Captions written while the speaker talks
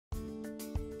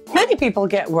Many people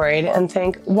get worried and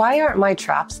think, why aren't my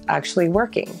traps actually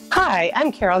working? Hi,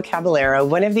 I'm Carol Caballero,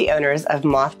 one of the owners of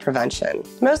Moth Prevention.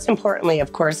 Most importantly,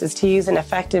 of course, is to use an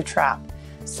effective trap,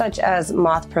 such as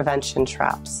moth prevention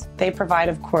traps. They provide,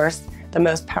 of course, the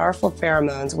most powerful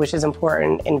pheromones, which is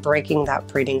important in breaking that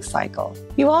breeding cycle.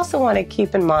 You also want to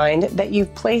keep in mind that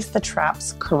you've placed the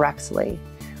traps correctly.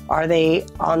 Are they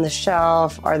on the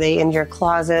shelf? Are they in your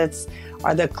closets?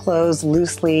 Are the clothes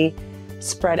loosely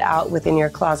spread out within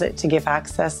your closet to give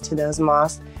access to those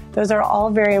moths? Those are all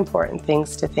very important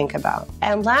things to think about.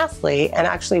 And lastly, and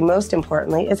actually most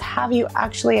importantly, is have you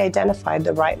actually identified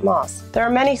the right moths? There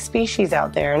are many species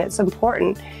out there, and it's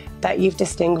important that you've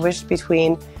distinguished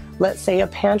between, let's say, a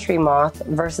pantry moth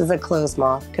versus a clothes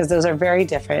moth, because those are very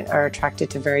different, are attracted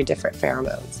to very different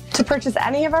pheromones. To purchase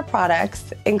any of our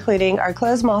products, including our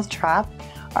clothes moth trap,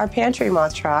 our pantry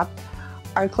moth trap,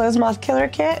 our clothes moth killer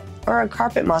kit, or a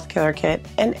carpet moth killer kit,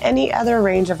 and any other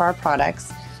range of our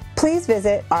products, please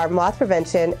visit our Moth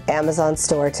Prevention Amazon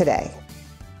store today.